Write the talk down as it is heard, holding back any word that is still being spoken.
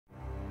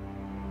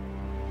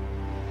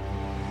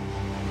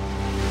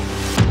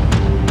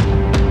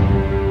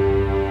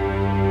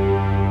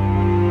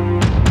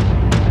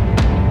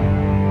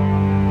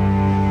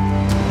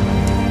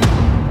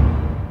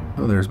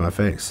my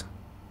face.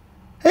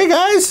 Hey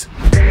guys!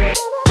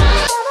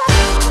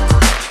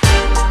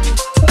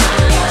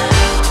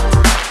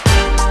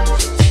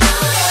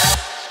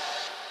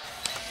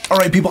 All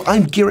right, people,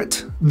 I'm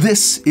Garrett.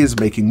 This is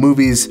Making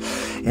Movies,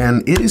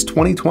 and it is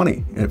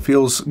 2020. It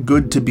feels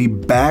good to be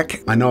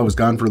back. I know I was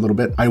gone for a little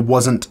bit. I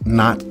wasn't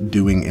not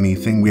doing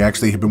anything. We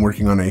actually have been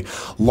working on a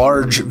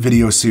large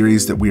video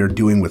series that we are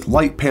doing with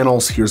light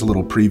panels. Here's a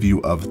little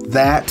preview of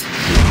that.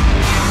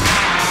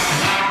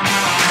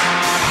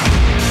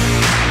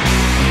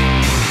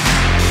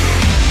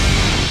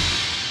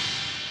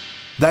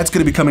 That's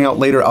going to be coming out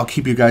later. I'll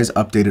keep you guys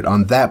updated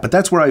on that, but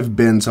that's where I've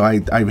been. So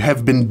I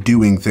have been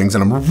doing things,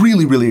 and I'm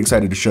really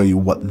excited to show you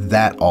what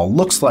that all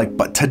looks like.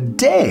 But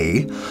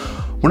today,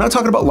 we're not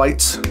talking about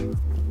lights.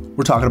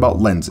 We're talking about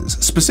lenses,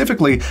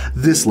 specifically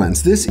this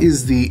lens. This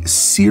is the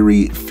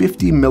Sirui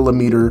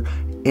 50mm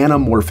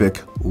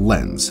Anamorphic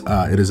lens.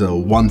 It is a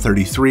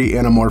 133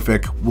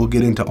 anamorphic. We'll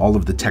get into all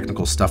of the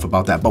technical stuff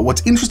about that. But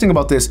what's interesting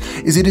about this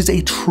is it is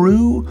a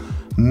true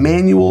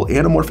manual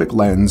anamorphic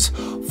lens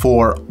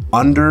for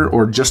under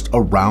or just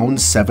around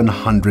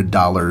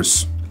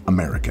 $700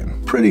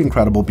 American. Pretty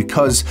incredible,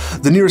 because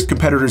the nearest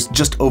competitor is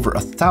just over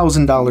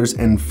 $1,000,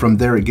 and from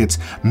there it gets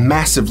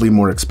massively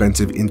more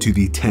expensive into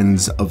the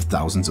tens of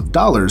thousands of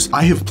dollars.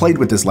 I have played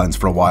with this lens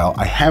for a while.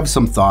 I have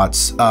some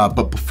thoughts,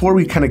 but before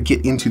we kind of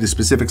get into the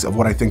specifics of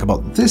what I think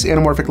about this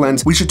anamorphic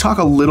lens, we should talk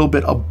a little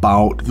bit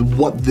about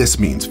what this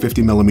means.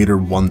 50mm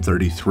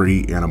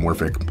 133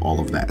 anamorphic,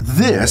 all of that.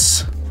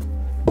 This,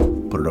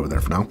 put it over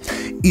there for now,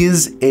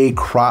 is a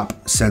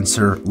crop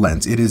sensor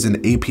lens. It is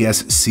an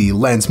APS-C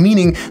lens,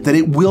 meaning that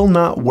it will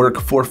not work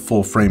for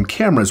full frame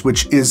cameras,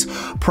 which is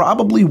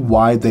probably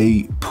why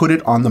they put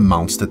it on the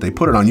mounts that they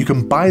put it on. You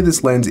can buy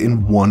this lens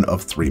in one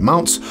of three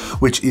mounts,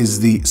 which is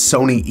the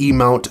Sony E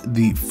mount,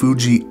 the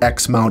Fuji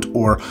X mount,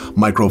 or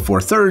Micro Four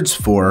Thirds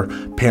for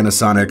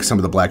Panasonic, some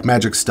of the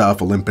Blackmagic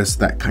stuff, Olympus,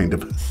 that kind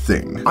of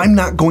thing. I'm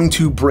not going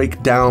to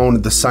break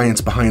down the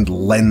science behind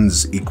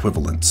lens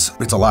equivalence.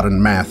 It's a lot of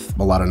math,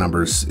 a lot of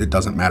numbers. It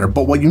doesn't matter.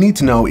 But what you need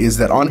to know is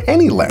that on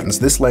any lens,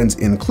 this lens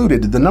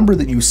included, the number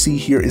that you see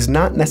here is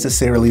not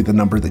necessarily the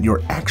number that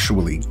you're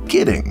actually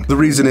getting. The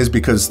reason is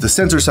because the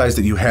sensor size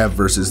that you have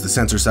versus the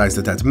sensor size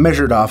that's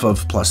measured off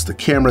of, plus the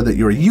camera that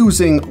you're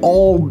using,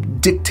 all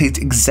dictates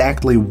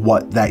exactly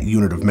what that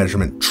unit of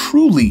measurement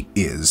truly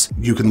is.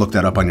 You can look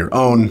that up on your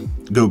own,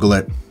 Google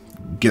it,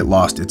 get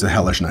lost. It's a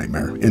hellish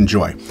nightmare.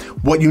 Enjoy.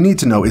 What you need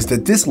to know is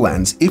that this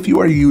lens, if you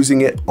are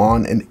using it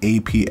on an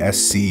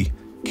APS-C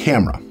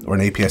camera or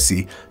an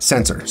APS-C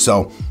sensor,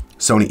 so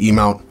Sony E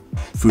mount,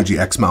 Fuji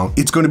X mount,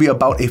 it's going to be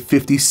about a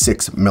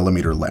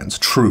 56mm lens,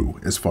 true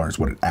as far as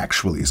what it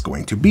actually is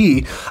going to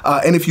be.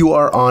 And if you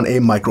are on a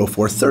Micro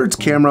Four Thirds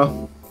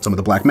camera, some of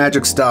the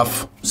Blackmagic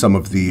stuff, some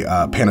of the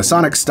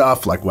Panasonic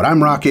stuff, like what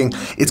I'm rocking,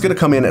 it's gonna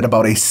come in at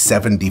about a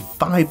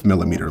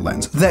 75mm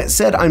lens. That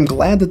said, I'm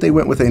glad that they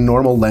went with a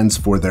normal lens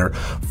for their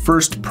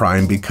first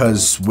prime,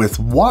 because with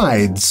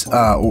wides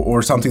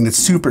or something that's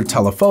super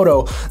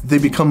telephoto, they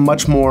become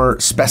much more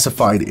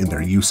specified in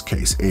their use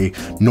case. A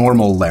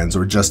normal lens,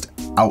 or just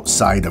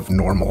outside of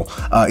normal,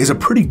 is a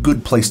pretty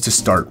good place to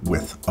start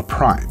with a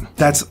prime.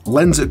 That's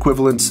lens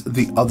equivalence.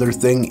 The other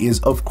thing is,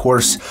 of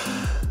course,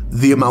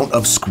 the amount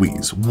of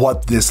squeeze,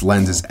 what this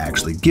lens is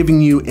actually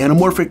giving you.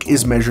 Anamorphic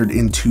is measured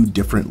in two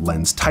different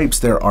lens types.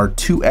 There are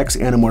 2x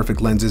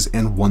anamorphic lenses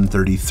and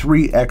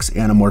 133x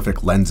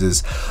anamorphic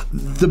lenses.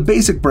 The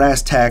basic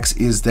brass tacks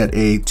is that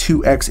a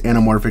 2x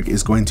anamorphic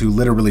is going to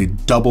literally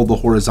double the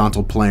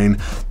horizontal plane.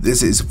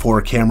 This is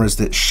for cameras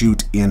that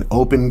shoot in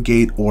open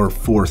gate or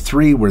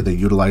 4:3, where they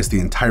utilize the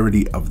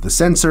entirety of the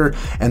sensor,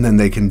 and then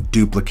they can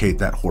duplicate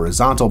that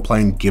horizontal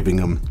plane, giving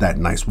them that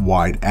nice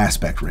wide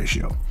aspect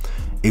ratio.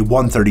 A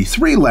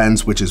 133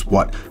 lens, which is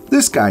what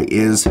this guy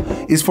is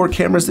for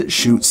cameras that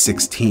shoot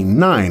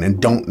 16:9 and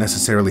don't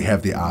necessarily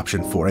have the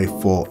option for a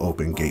full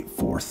open gate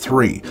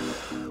 4:3.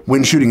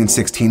 When shooting in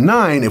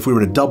 16:9, if we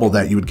were to double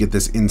that, you would get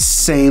this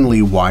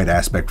insanely wide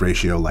aspect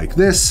ratio like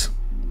this.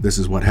 This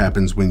is what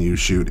happens when you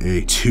shoot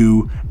a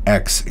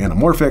 2x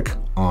anamorphic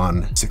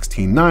on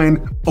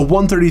 16:9. A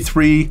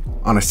 133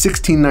 on a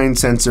 16:9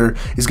 sensor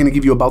is going to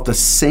give you about the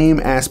same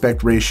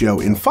aspect ratio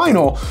in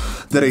final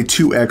that a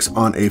 2x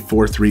on a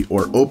 4:3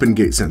 or open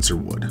gate sensor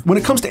would. When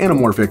it comes to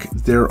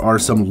anamorphic, there are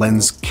some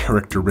lens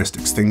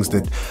characteristics, things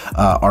that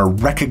are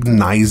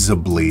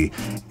recognizably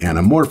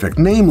anamorphic,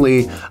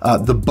 namely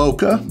the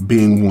bokeh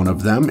being one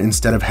of them.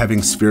 Instead of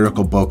having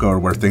spherical bokeh, or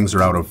where things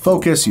are out of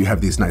focus, you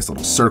have these nice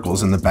little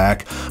circles in the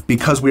back.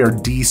 Because we are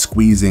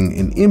de-squeezing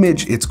an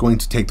image, it's going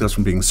to take those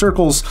from being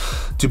circles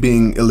to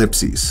being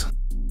ellipses.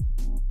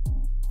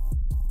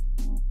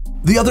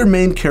 The other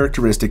main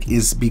characteristic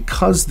is,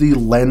 because the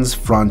lens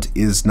front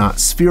is not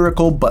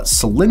spherical but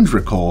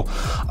cylindrical,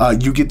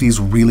 you get these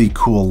really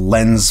cool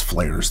lens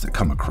flares that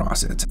come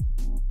across it.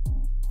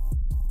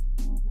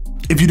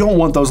 If you don't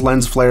want those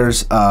lens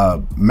flares,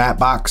 matte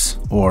box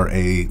or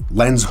a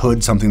lens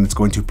hood, something that's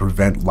going to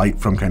prevent light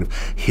from kind of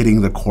hitting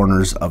the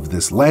corners of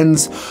this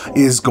lens,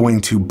 is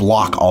going to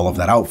block all of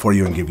that out for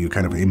you and give you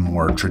kind of a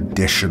more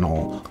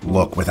traditional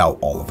look without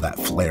all of that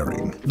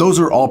flaring. Those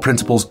are all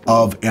principles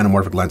of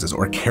anamorphic lenses,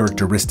 or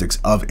characteristics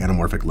of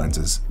anamorphic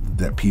lenses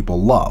that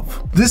people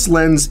love. This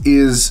lens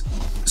is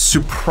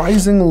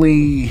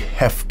surprisingly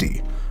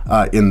hefty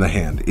in the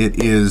hand.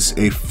 It is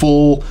a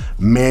full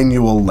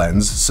manual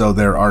lens, so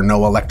there are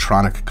no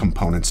electronic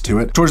components to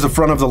it. Towards the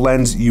front of the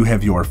lens, you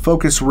have your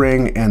focus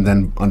ring, and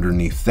then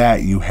underneath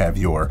that, you have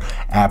your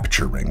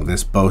aperture ring.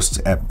 This boasts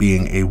at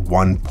being a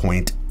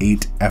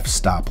 1.8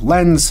 f-stop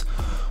lens.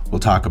 We'll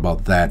talk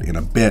about that in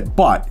a bit,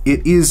 but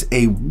it is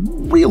a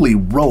really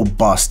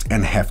robust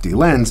and hefty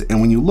lens. And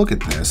when you look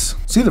at this,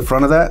 see the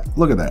front of that?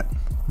 Look at that.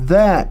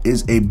 That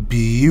is a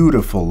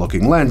beautiful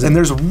looking lens, and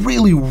there's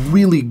really,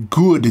 really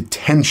good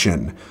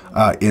tension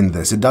in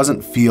this. It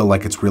doesn't feel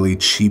like it's really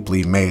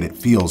cheaply made. It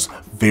feels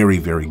very,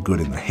 very good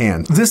in the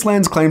hand. This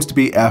lens claims to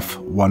be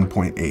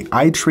f1.8.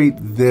 I treat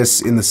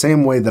this in the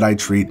same way that I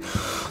treat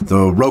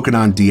the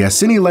Rokinon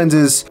DS Cine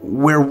lenses,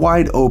 where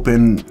wide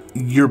open,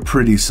 you're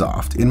pretty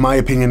soft. In my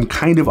opinion,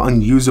 kind of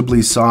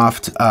unusably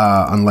soft,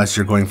 unless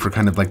you're going for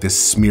kind of like this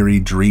smeary,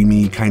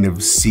 dreamy kind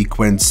of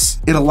sequence.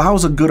 It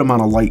allows a good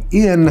amount of light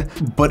in,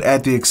 but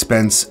at the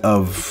expense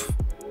of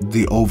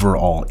the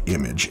overall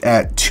image.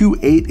 At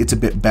 2.8, it's a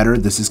bit better.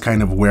 This is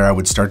kind of where I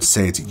would start to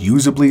say it's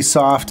usably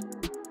soft.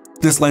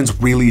 This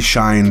lens really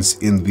shines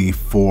in the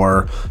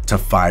 4 to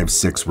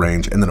 5.6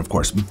 range, and then of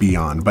course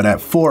beyond. But at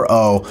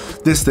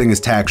 4.0, this thing is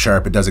tack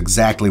sharp. It does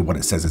exactly what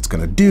it says it's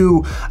gonna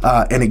do,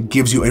 and it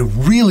gives you a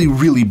really,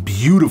 really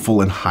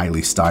beautiful and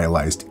highly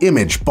stylized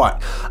image.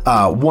 But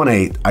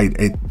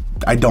 1.8,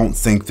 I don't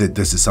think that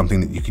this is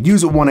something that you could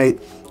use at 1.8.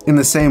 in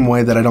the same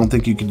way that I don't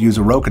think you could use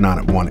a Rokinon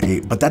at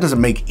 1.8, but that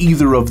doesn't make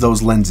either of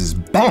those lenses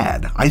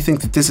bad. I think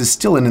that this is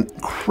still an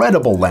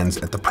incredible lens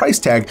at the price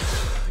tag.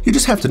 You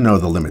just have to know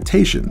the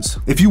limitations.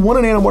 If you want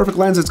an anamorphic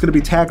lens that's gonna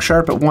be tack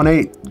sharp at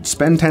 1.8,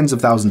 spend tens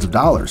of thousands of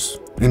dollars.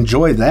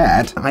 Enjoy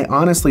that. I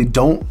honestly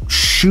don't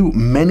shoot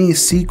many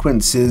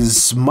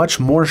sequences much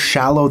more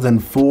shallow than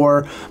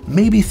 4,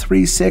 maybe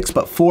 3.6,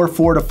 but 4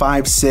 to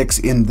 5.6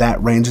 in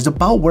that range is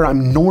about where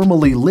I'm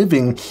normally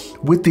living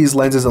with these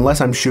lenses, unless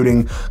I'm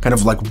shooting kind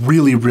of like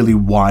really, really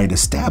wide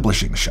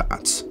establishing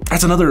shots.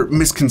 That's another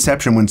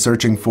misconception when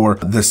searching for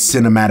the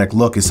cinematic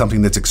look, is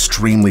something that's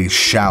extremely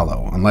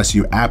shallow. Unless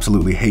you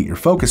absolutely hate your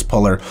focus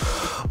puller,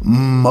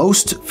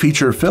 most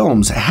feature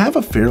films have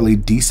a fairly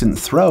decent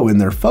throw in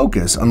their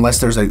focus, unless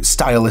there's a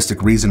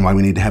stylistic reason why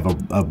we need to have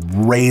a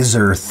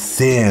razor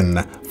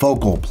thin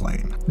focal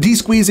plane.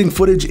 De-squeezing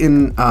footage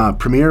in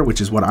Premiere,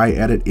 which is what I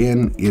edit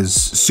in, is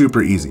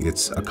super easy.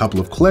 It's a couple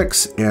of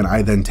clicks, and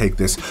I then take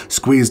this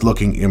squeezed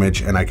looking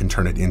image and I can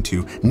turn it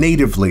into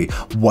natively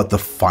what the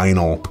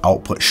final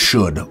output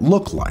should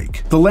look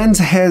like. The lens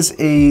has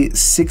a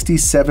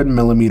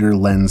 67mm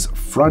lens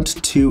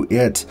front to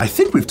it. I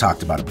think we've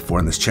talked about it before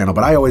in this channel,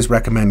 but I always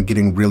recommend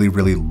getting really,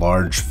 really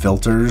large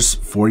filters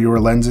for your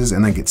lenses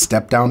and then get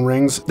step down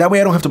rings. That way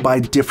I don't have to buy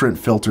different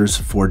filters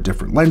for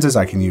different lenses.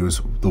 I can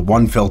use the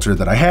one filter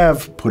that I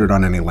have, put it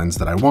on any lens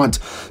that I want.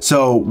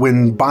 So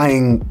when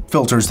buying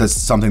filters, that's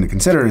something to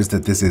consider, is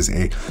that this is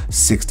a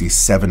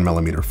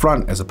 67mm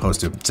front as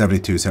opposed to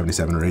 72,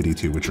 77, or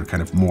 82, which are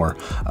kind of more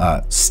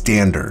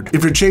standard.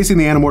 If you're chasing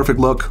the anamorphic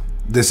look,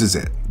 this is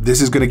it.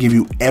 This is gonna give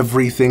you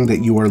everything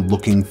that you are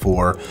looking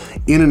for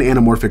in an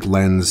anamorphic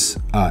lens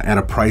at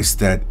a price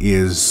that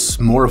is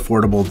more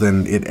affordable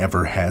than it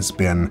ever has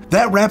been.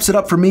 That wraps it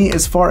up for me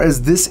as far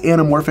as this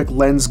anamorphic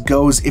lens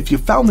goes. If you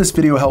found this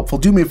video helpful,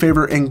 do me a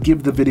favor and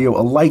give the video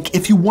a like.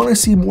 If you wanna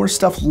see more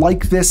stuff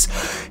like this,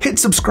 hit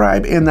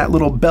subscribe and that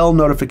little bell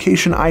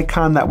notification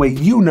icon. That way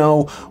you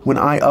know when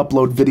I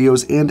upload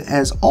videos, and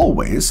as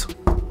always,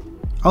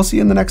 I'll see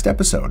you in the next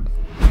episode.